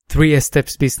3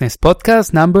 Steps Business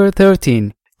Podcast number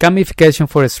 13. Gamification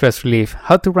for stress relief.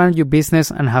 How to run your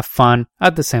business and have fun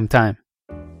at the same time.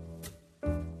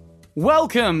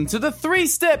 Welcome to the 3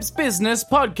 Steps Business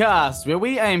Podcast, where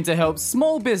we aim to help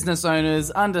small business owners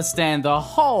understand the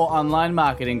whole online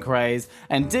marketing craze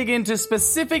and dig into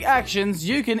specific actions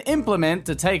you can implement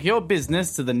to take your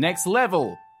business to the next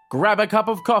level. Grab a cup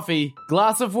of coffee,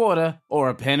 glass of water, or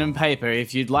a pen and paper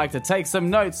if you'd like to take some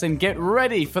notes and get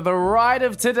ready for the ride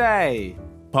of today.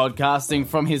 Podcasting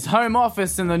from his home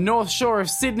office in the North Shore of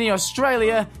Sydney,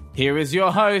 Australia, here is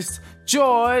your host,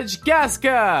 George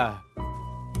Gasker.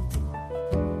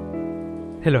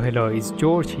 Hello, it's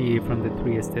George here from the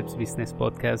 3 Steps Business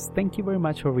Podcast. Thank you very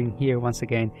much for being here once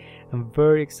again. I'm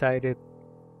very excited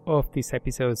of this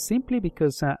episode simply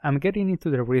because I'm getting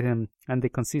into the rhythm and the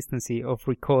consistency of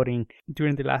recording.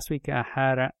 During the last week, I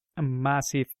had a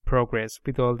massive progress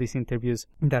with all these interviews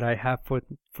that I have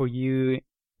for you,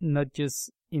 not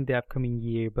just in the upcoming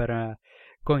year, but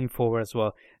going forward as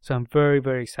well. So I'm very,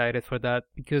 very excited for that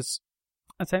because,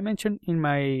 as I mentioned in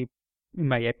my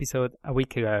episode a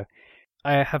week ago,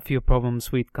 I have few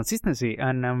problems with consistency,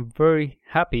 and I'm very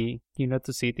happy,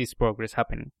 to see this progress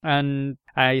happening. And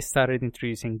I started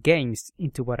introducing games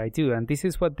into what I do, and this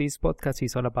is what this podcast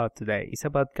is all about today. It's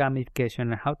about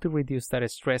gamification and how to reduce that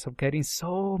stress of getting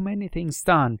so many things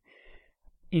done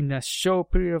in a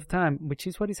short period of time, which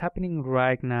is what is happening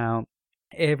right now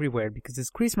everywhere, because it's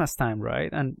Christmas time, right?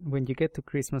 And when you get to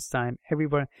Christmas time,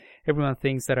 everyone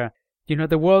thinks that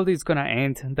the world is going to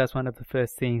end. That's one of the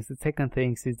first things. The second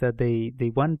thing is that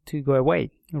they want to go away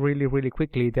really, really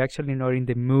quickly. They're actually not in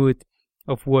the mood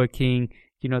of working.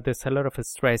 There's a lot of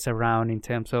stress around in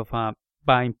terms of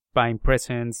buying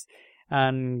presents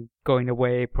and going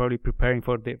away, probably preparing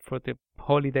for the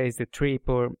holidays, the trip,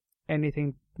 or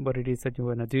anything what it is that you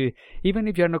want to do. Even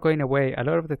if you're not going away, a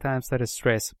lot of the times that is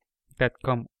stress that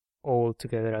come all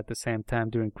together at the same time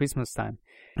during Christmas time.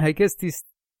 I guess these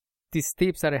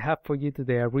tips that I have for you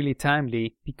today are really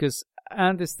timely because I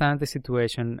understand the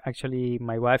situation. Actually,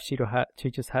 my wife, she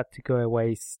just had to go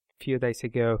away a few days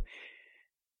ago.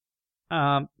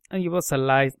 And it was a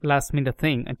last minute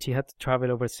thing, and she had to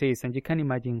travel overseas. And you can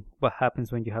imagine what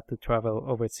happens when you have to travel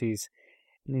overseas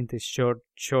in this short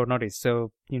notice.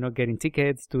 So, getting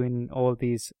tickets, doing all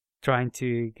these, trying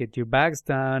to get your bags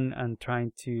done, and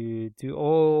trying to do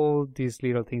all these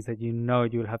little things that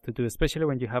you'll have to do, especially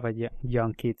when you have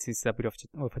young kids, is a bit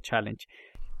of a challenge.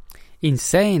 In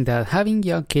saying that, having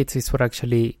young kids is what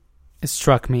actually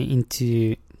struck me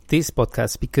into this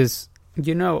podcast, because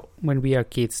when we are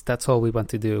kids, that's all we want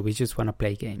to do. We just want to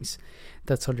play games.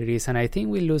 That's all it is. And I think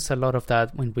we lose a lot of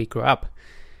that when we grow up.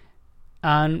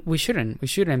 And we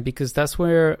shouldn't, because that's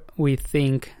where we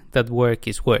think that work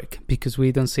is work, because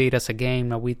we don't see it as a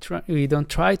game, and we don't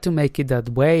try to make it that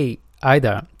way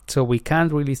either. So we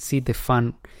can't really see the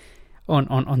fun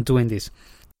on doing this.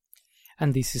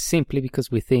 And this is simply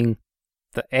because we think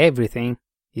that everything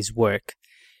is work.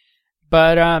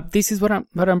 But this is what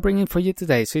I'm bringing for you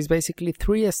today. So it's basically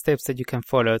 3 steps that you can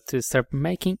follow to start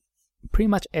making pretty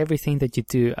much everything that you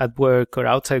do at work or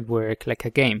outside work like a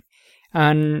game.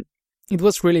 And it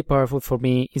was really powerful for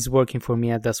me, it's working for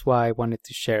me, and that's why I wanted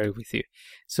to share it with you.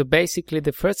 So basically,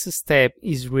 the first step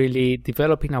is really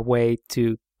developing a way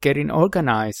to getting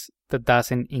organized that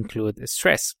doesn't include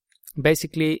stress.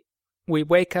 Basically, we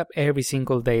wake up every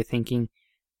single day thinking,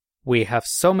 we have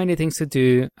so many things to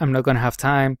do, I'm not going to have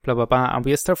time, blah, blah, blah, and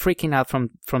we start freaking out from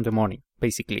the morning,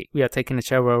 basically. We are taking a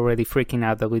shower already, freaking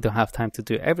out that we don't have time to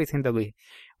do everything that we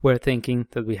were thinking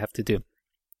that we have to do.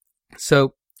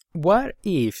 So, what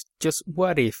if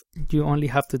you only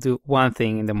have to do one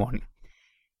thing in the morning?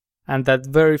 And that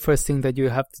very first thing that you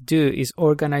have to do is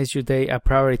organize your day and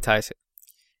prioritize it.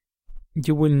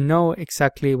 You will know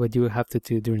exactly what you have to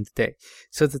do during the day.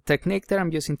 So the technique that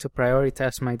I'm using to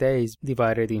prioritize my day is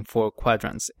divided in 4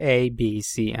 quadrants: A, B,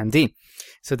 C, and D.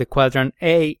 So the quadrant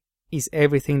A is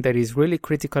everything that is really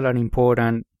critical and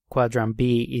important. Quadrant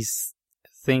B is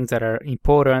things that are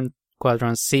important.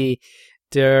 Quadrant C,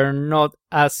 they're not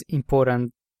as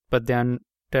important, but they're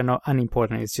not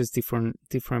unimportant. It's just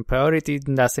different priority. It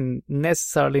doesn't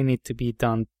necessarily need to be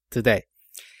done today.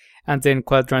 And then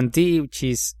quadrant D, which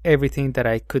is everything that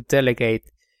I could delegate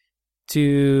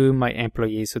to my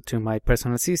employees or to my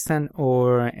personal assistant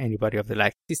or anybody of the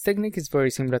like. This technique is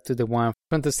very similar to the one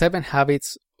from the 7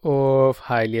 Habits of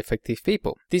Highly Effective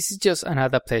People. This is just an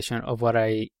adaptation of what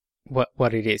it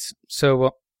is.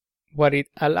 So what it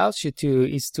allows you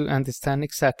to is to understand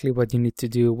exactly what you need to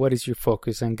do, what is your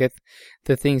focus, and get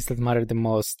the things that matter the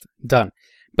most done.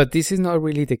 But this is not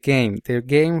really the game. The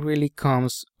game really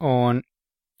comes on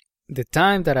the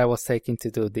time that I was taking to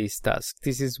do this task.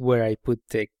 This is where I put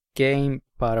the game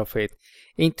part of it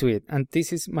into it. And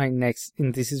this is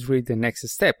really the next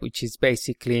step, which is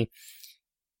basically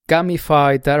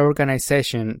gamify that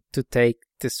organization to take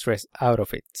the stress out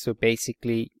of it. So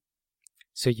basically,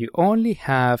 you only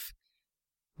have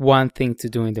one thing to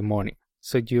do in the morning.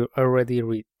 So you're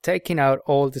already taking out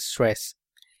all the stress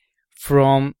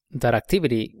from that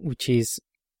activity, which is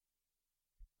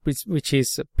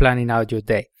planning out your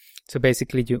day. So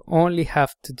basically, you only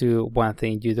have to do one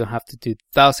thing. You don't have to do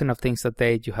thousands of things a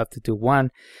day. You have to do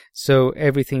one. So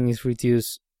everything is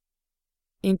reduced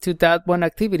into that one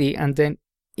activity, and then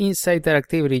inside that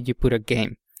activity, you put a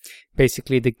game.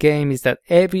 Basically, the game is that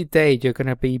every day you're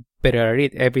gonna be better at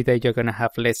it. Every day you're gonna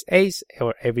have less A's,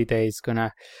 or every day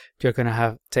you're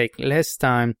gonna take less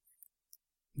time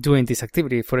doing this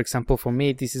activity. For example, for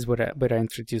me, this is where I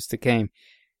introduced the game.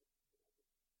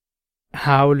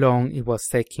 How long it was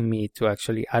taking me to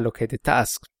actually allocate the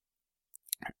task.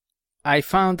 I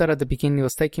found that at the beginning it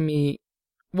was taking me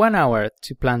 1 hour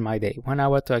to plan my day, 1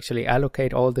 hour to actually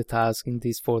allocate all the tasks in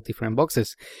these 4 different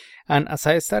boxes. And as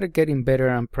I started getting better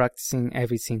and practicing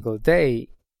every single day,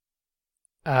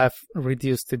 I've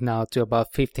reduced it now to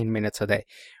about 15 minutes a day,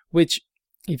 which,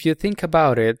 if you think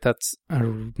about it, that's a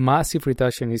massive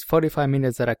reduction. It's 45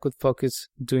 minutes that I could focus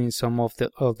doing some of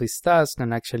these tasks,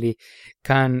 and actually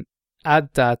can add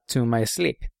that to my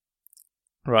sleep,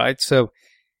 right? So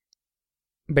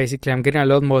basically, I'm getting a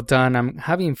lot more done. I'm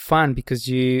having fun because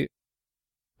you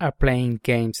are playing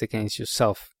games against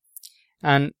yourself.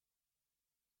 And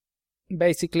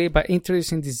basically, by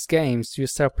introducing these games, you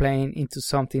start playing into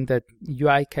something that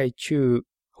Yuai Chu,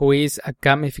 who is a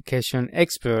gamification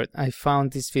expert, I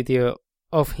found this video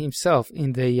of himself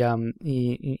in the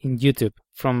in YouTube.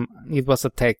 It was a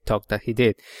TED talk that he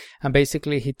did, and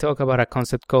basically he talked about a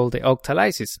concept called the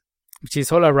octalysis, which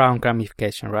is all around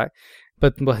gamification, right?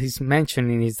 But what he's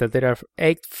mentioning is that there are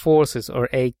 8 forces or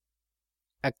 8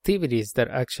 activities that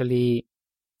actually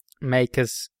make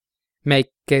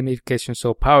gamification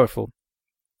so powerful,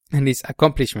 and it's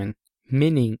accomplishment,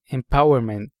 meaning,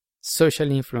 empowerment,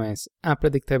 social influence,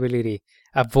 unpredictability,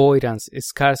 avoidance,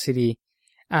 scarcity,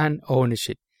 and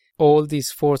ownership. All these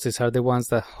forces are the ones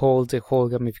that hold the whole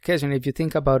gamification. If you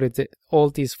think about it, all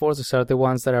these forces are the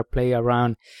ones that are playing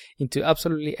around into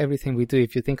absolutely everything we do.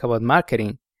 If you think about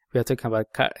marketing, we are talking about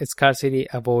scarcity,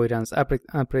 avoidance,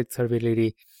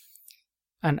 unpredictability,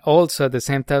 and also at the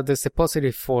same time, there's the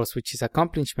positive force, which is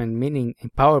accomplishment, meaning,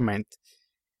 empowerment,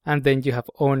 and then you have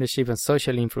ownership and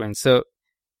social influence. So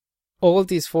all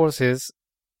these forces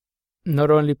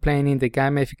not only playing in the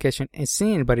gamification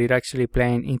scene, but it actually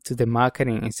playing into the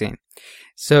marketing scene.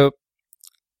 So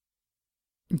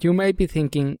you may be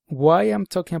thinking, why I'm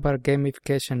talking about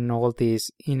gamification and all this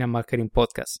in a marketing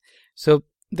podcast? So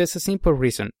there's a simple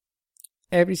reason.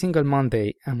 Every single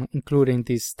Monday, I'm including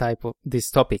these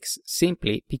topics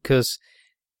simply because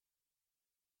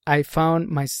I found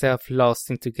myself lost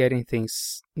into getting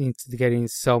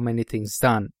so many things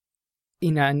done.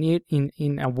 In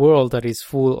a world that is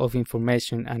full of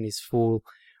information and is full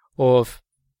of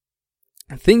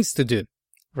things to do,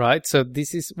 right? So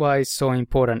this is why it's so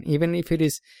important. Even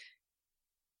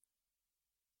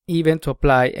to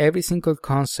apply every single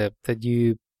concept that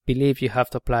you believe you have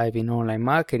to apply in online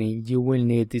marketing, you will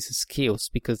need these skills,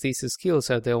 because these skills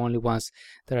are the only ones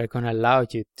that are going to allow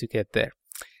you to get there.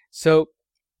 So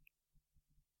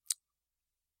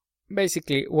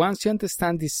basically, once you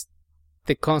understand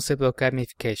the concept of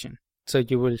gamification, so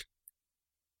you will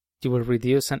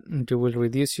reduce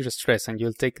your stress, and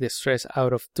you'll take the stress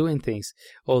out of doing things.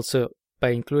 Also, by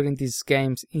including these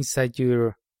games inside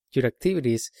your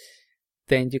activities,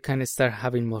 then you can start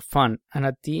having more fun. And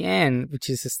at the end, which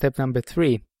is step number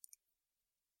 3,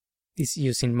 is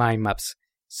using mind maps.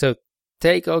 So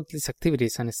take all these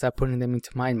activities and start putting them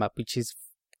into mind map, which is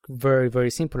very,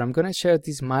 very simple. I'm going to share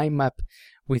this mind map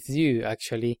with you.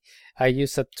 Actually, I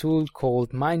use a tool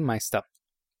called MindMeister,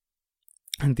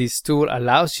 and this tool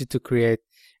allows you to create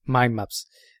mind maps.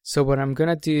 So what I'm going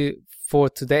to do for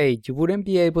today, you wouldn't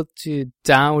be able to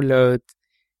download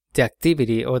the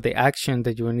activity or the action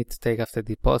that you will need to take after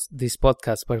this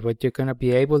podcast, but what you're going to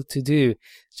be able to do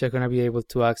is you're going to be able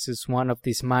to access one of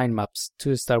these mind maps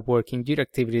to start working your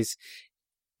activities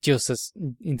just as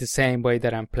in the same way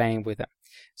that I'm playing with them.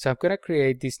 So I'm going to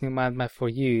create this new mind map for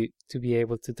you to be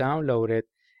able to download it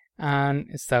and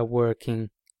start working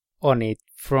on it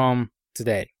from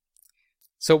today.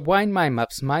 So why mind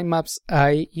maps? Mind maps,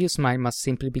 I use mind maps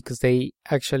simply because they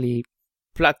actually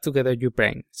plug together your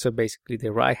brain. So basically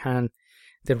the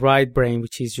right brain,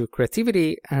 which is your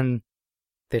creativity, and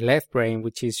the left brain,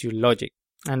 which is your logic.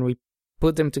 And we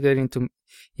put them together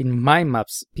in mind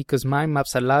maps, because mind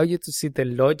maps allow you to see the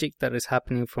logic that is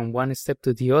happening from one step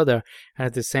to the other, and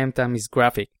at the same time is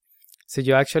graphic. So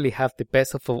you actually have the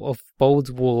best of both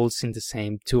worlds in the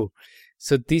same tool.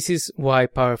 So this is why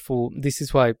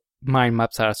mind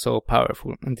maps are so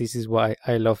powerful, and this is why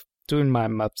I love doing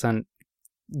mind maps and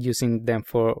using them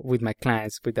with my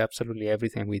clients with absolutely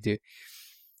everything we do.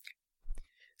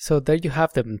 So there you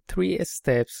have them, 3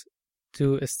 steps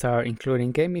to start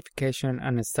including gamification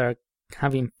and start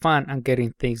having fun and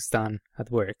getting things done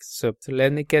at work. So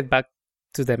let me get back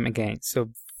to them again.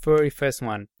 So very first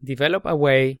one, develop a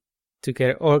way to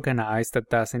get organized that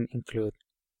doesn't include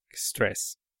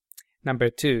stress. Number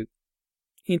 2,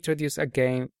 introduce a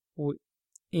game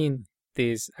in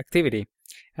this activity.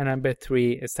 And number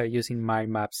 3, start using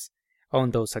mind maps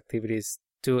on those activities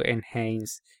to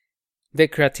enhance the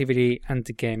creativity and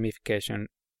the gamification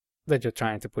that you're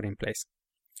trying to put in place.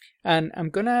 And I'm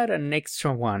gonna add an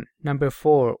extra one. Number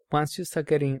 4, once you start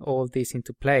getting all this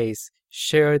into place,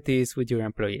 share this with your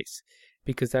employees,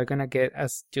 because they're gonna get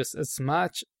just as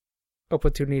much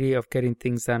opportunity of getting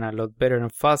things done a lot better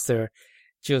and faster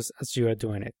just as you are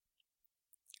doing it.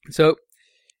 So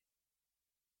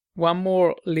one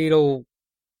more little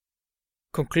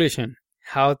conclusion,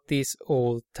 how this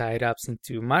all tied up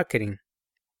into marketing.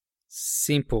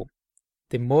 Simple.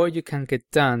 The more you can get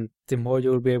done, the more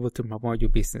you will be able to promote your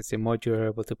business. The more you're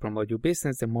able to promote your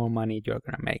business, the more money you're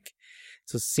going to make.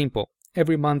 So simple.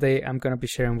 Every Monday, I'm going to be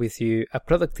sharing with you a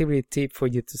productivity tip for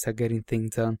you to start getting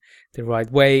things done the right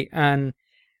way. And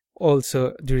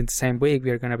also during the same week,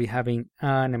 we are going to be having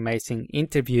an amazing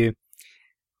interview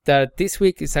that this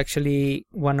week is actually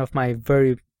one of my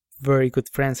very, very good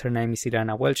friends. Her name is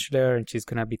Ilana Welschler, and she's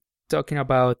going to be talking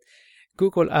about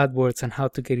Google AdWords and how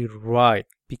to get it right.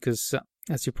 Because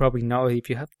as you probably know, if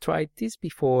you have tried this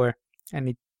before and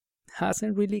it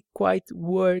hasn't really quite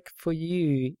worked for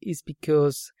you, is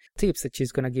because tips that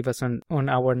she's going to give us on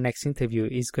our next interview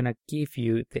is going to give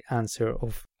you the answer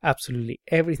of absolutely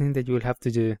everything that you will have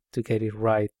to do to get it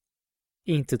right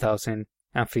in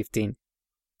 2015.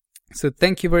 So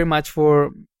thank you very much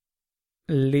for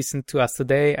listening to us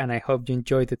today, and I hope you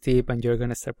enjoyed the tip and you're going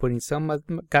to start putting some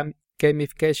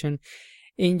gamification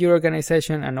in your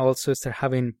organization and also start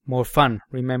having more fun.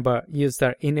 Remember, use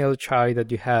that inner child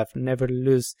that you have. Never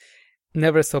lose,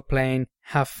 never stop playing,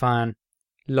 have fun,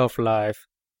 love life.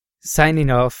 Signing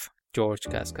off, George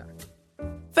Gaska.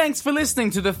 Thanks for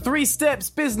listening to the 3 Steps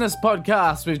Business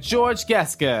Podcast with George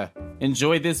Gaska.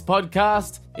 Enjoyed this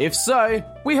podcast? If so,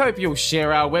 we hope you'll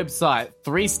share our website,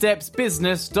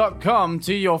 3stepsbusiness.com,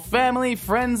 to your family,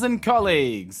 friends, and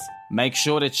colleagues. Make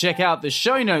sure to check out the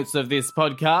show notes of this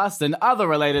podcast and other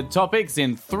related topics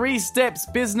in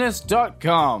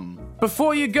 3stepsbusiness.com.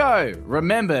 Before you go,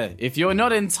 remember, if you're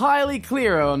not entirely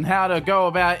clear on how to go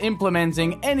about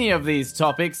implementing any of these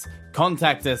topics,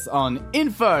 contact us on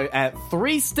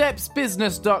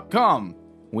info@3stepsbusiness.com.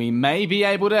 We may be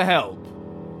able to help.